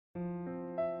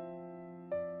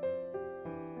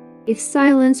If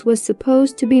silence was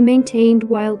supposed to be maintained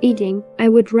while eating, I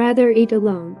would rather eat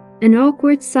alone. An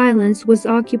awkward silence was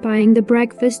occupying the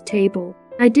breakfast table.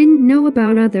 I didn't know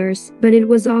about others, but it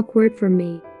was awkward for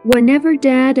me. Whenever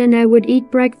Dad and I would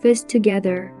eat breakfast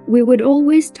together, we would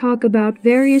always talk about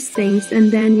various things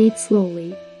and then eat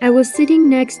slowly. I was sitting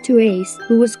next to Ace,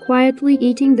 who was quietly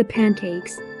eating the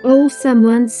pancakes. "Oh,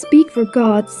 someone speak for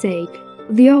God's sake."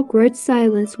 The awkward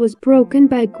silence was broken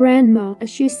by Grandma as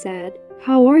she said,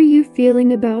 "How are you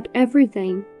feeling about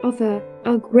everything, Ava?"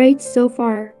 Great so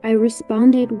far," I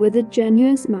responded with a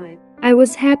genuine smile. I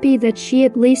was happy that she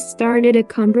at least started a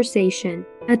conversation.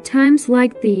 At times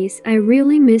like these, I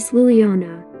really miss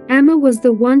Liliana. Emma was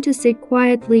the one to sit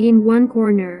quietly in one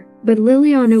corner, but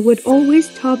Liliana would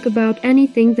always talk about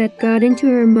anything that got into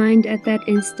her mind at that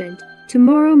instant.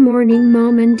 "Tomorrow morning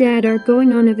Mom and Dad are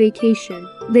going on a vacation.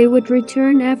 They would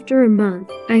return after a month.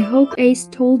 I hope Ace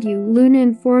told you." Luna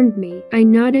informed me. I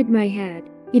nodded my head.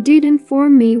 "He did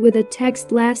inform me with a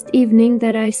text last evening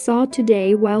that I saw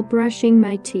today while brushing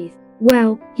my teeth.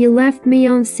 Well, he left me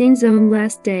on Sin Zone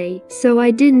last day, so I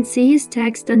didn't see his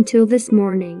text until this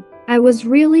morning." I was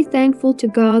really thankful to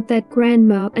God that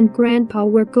Grandma and Grandpa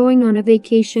were going on a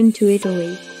vacation to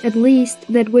Italy. At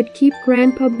least, that would keep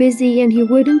Grandpa busy and he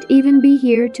wouldn't even be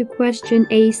here to question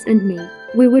Ace and me.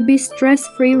 We would be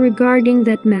stress-free regarding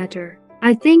that matter.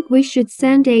 "I think we should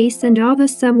send Ace and Ava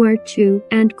somewhere too,"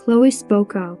 Aunt Chloe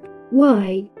spoke up.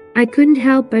 "Why?" I couldn't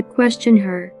help but question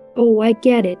her. "Oh, I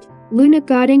get it." Luna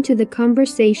got into the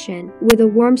conversation, with a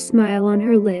warm smile on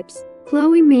her lips.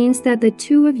 "Chloe means that the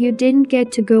two of you didn't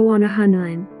get to go on a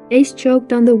honeymoon." Ace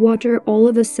choked on the water all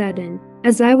of a sudden.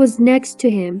 As I was next to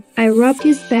him, I rubbed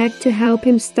his back to help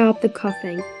him stop the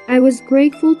coughing. I was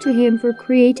grateful to him for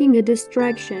creating a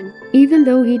distraction, even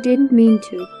though he didn't mean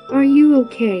to. "Are you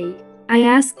okay?" I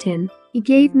asked him. He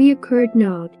gave me a curt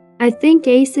nod. "I think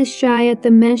Ace is shy at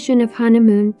the mention of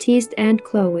honeymoon," teased Aunt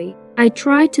Chloe. I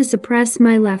tried to suppress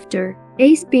my laughter.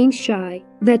 Ace being shy,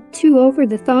 that too over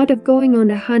the thought of going on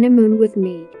a honeymoon with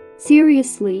me.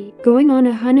 Seriously, going on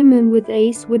a honeymoon with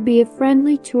Ace would be a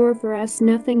friendly tour for us,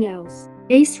 nothing else.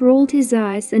 Ace rolled his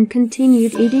eyes and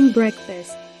continued eating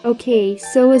breakfast. "Okay,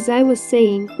 so as I was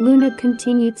saying," Luna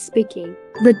continued speaking,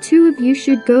 "the two of you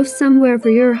should go somewhere for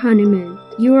your honeymoon."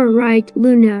 "You are right,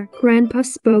 Luna," Grandpa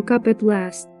spoke up at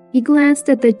last. He glanced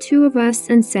at the two of us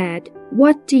and said,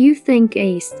 "What do you think,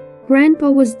 Ace?"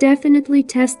 Grandpa was definitely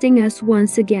testing us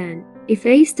once again. If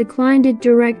Ace declined it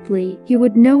directly, he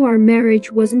would know our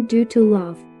marriage wasn't due to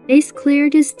love. Ace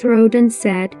cleared his throat and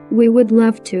said, "We would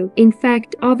love to. In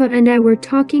fact, Ava and I were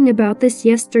talking about this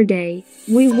yesterday."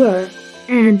 "We were."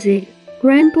 "And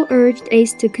Grandpa urged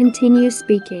Ace to continue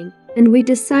speaking. "And we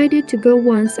decided to go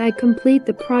once I complete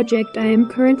the project I am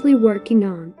currently working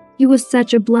on." He was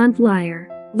such a blunt liar.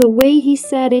 The way he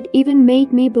said it even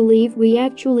made me believe we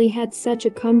actually had such a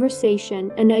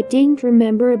conversation and I didn't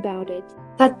remember about it.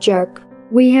 That jerk.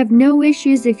 "We have no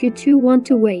issues if you two want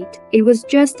to wait. It was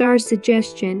just our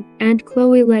suggestion," Aunt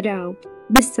Chloe let out.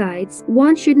 "Besides,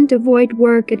 one shouldn't avoid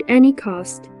work at any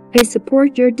cost. I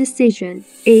support your decision."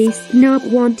 Ace, not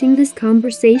wanting this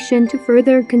conversation to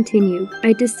further continue,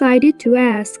 I decided to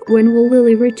ask, "When will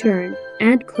Lily return?"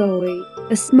 Aunt Chloe.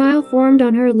 A smile formed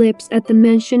on her lips at the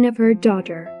mention of her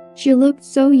daughter. She looked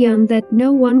so young that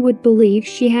no one would believe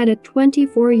she had a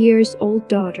 24-year-old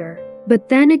daughter. But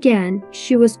then again,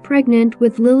 she was pregnant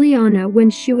with Liliana when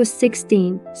she was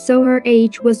 16, so her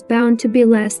age was bound to be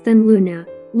less than Luna.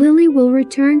 "Lily will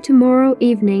return tomorrow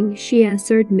evening," she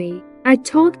answered me. "I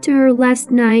talked to her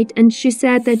last night and she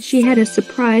said that she had a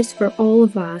surprise for all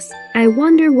of us. I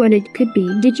wonder what it could be."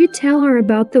 "Did you tell her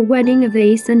about the wedding of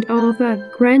Ace and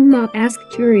Ava?" Grandma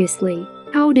asked curiously.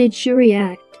 "How did she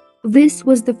react?" This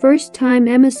was the first time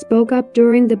Emma spoke up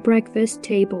during the breakfast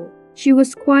table. She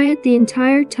was quiet the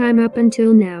entire time up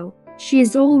until now. "She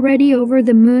is already over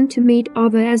the moon to meet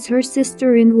Ava as her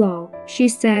sister-in-law. She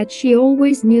said she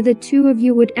always knew the two of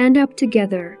you would end up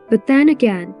together, but then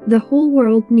again, the whole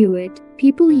world knew it.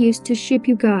 People used to ship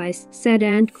you guys," said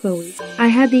Aunt Chloe. I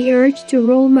had the urge to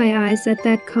roll my eyes at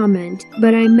that comment,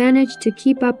 but I managed to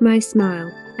keep up my smile.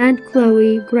 Aunt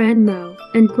Chloe, Grandma,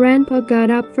 and Grandpa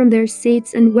got up from their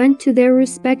seats and went to their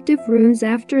respective rooms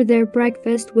after their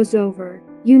breakfast was over.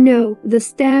 "You know, the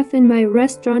staff in my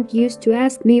restaurant used to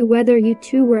ask me whether you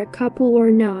two were a couple or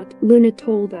not," Luna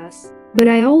told us. "But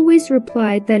I always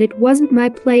replied that it wasn't my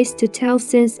place to tell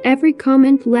since every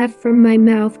comment left from my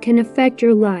mouth can affect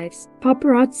your lives.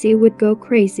 Paparazzi would go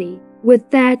crazy." With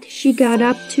that, she got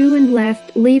up too and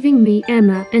left, leaving me,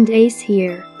 Emma, and Ace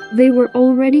here. "They were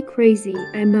already crazy,"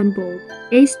 I mumbled.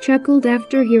 Ace chuckled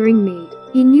after hearing me.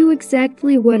 He knew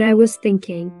exactly what I was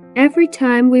thinking. Every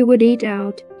time we would eat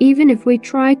out, even if we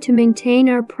tried to maintain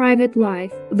our private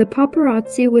life, the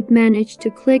paparazzi would manage to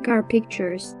click our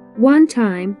pictures. One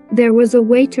time, there was a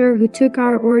waiter who took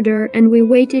our order and we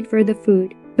waited for the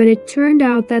food. But it turned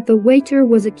out that the waiter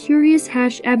was a curious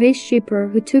Avace shipper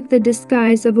who took the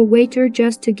disguise of a waiter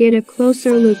just to get a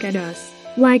closer look at us.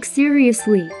 Like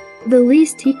seriously. The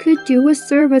least he could do was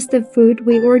serve us the food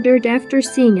we ordered after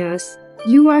seeing us.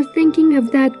 You are thinking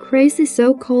of that crazy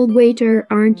so-called waiter,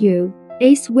 aren't you?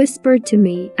 Ace whispered to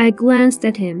me. I glanced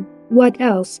at him. What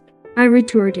else? I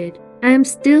retorted. I am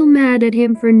still mad at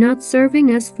him for not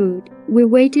serving us food. We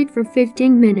waited for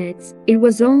 15 minutes. It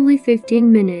was only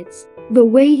 15 minutes. The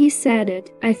way he said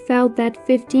it, I felt that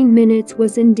 15 minutes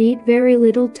was indeed very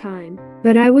little time.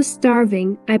 But I was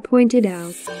starving, I pointed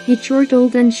out. He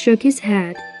chortled and shook his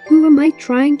head. Who am I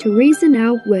trying to reason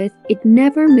out with? It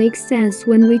never makes sense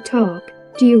when we talk.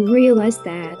 Do you realize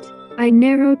that? I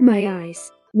narrowed my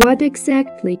eyes. What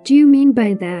exactly do you mean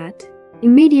by that?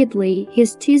 Immediately,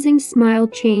 his teasing smile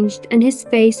changed and his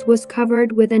face was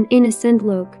covered with an innocent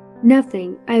look.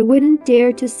 Nothing. I wouldn't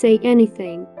dare to say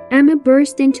anything. Emma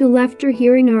burst into laughter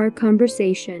hearing our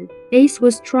conversation. Ace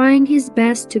was trying his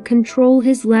best to control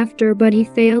his laughter, but he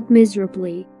failed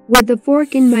miserably. With the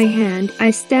fork in my hand,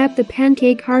 I stabbed the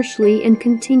pancake harshly and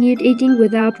continued eating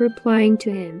without replying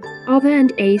to him. Ava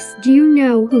and Ace, do you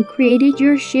know who created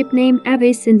your ship name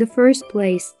Avace in the first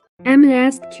place? Emma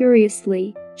asked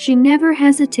curiously. She never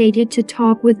hesitated to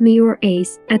talk with me or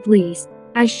Ace, at least.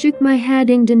 I shook my head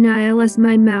in denial as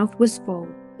my mouth was full.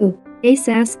 Oh, Ace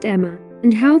asked Emma.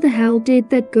 And how the hell did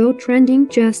that go trending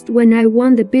just when I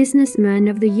won the Businessman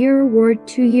of the Year award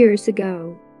 2 years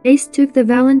ago? Ace took the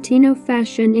Valentino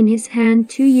fashion in his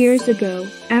hand 2 years ago,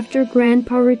 after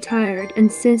Grandpa retired,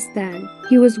 and since then,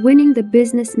 he was winning the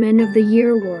Businessman of the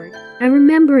Year award. I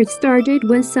remember it started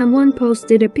when someone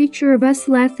posted a picture of us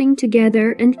laughing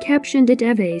together and captioned it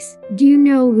Avace. Do you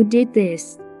know who did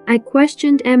this? I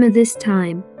questioned Emma this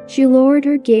time. She lowered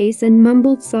her gaze and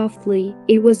mumbled softly,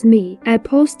 it was me. I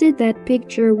posted that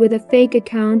picture with a fake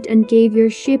account and gave your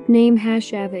ship name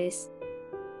Avace.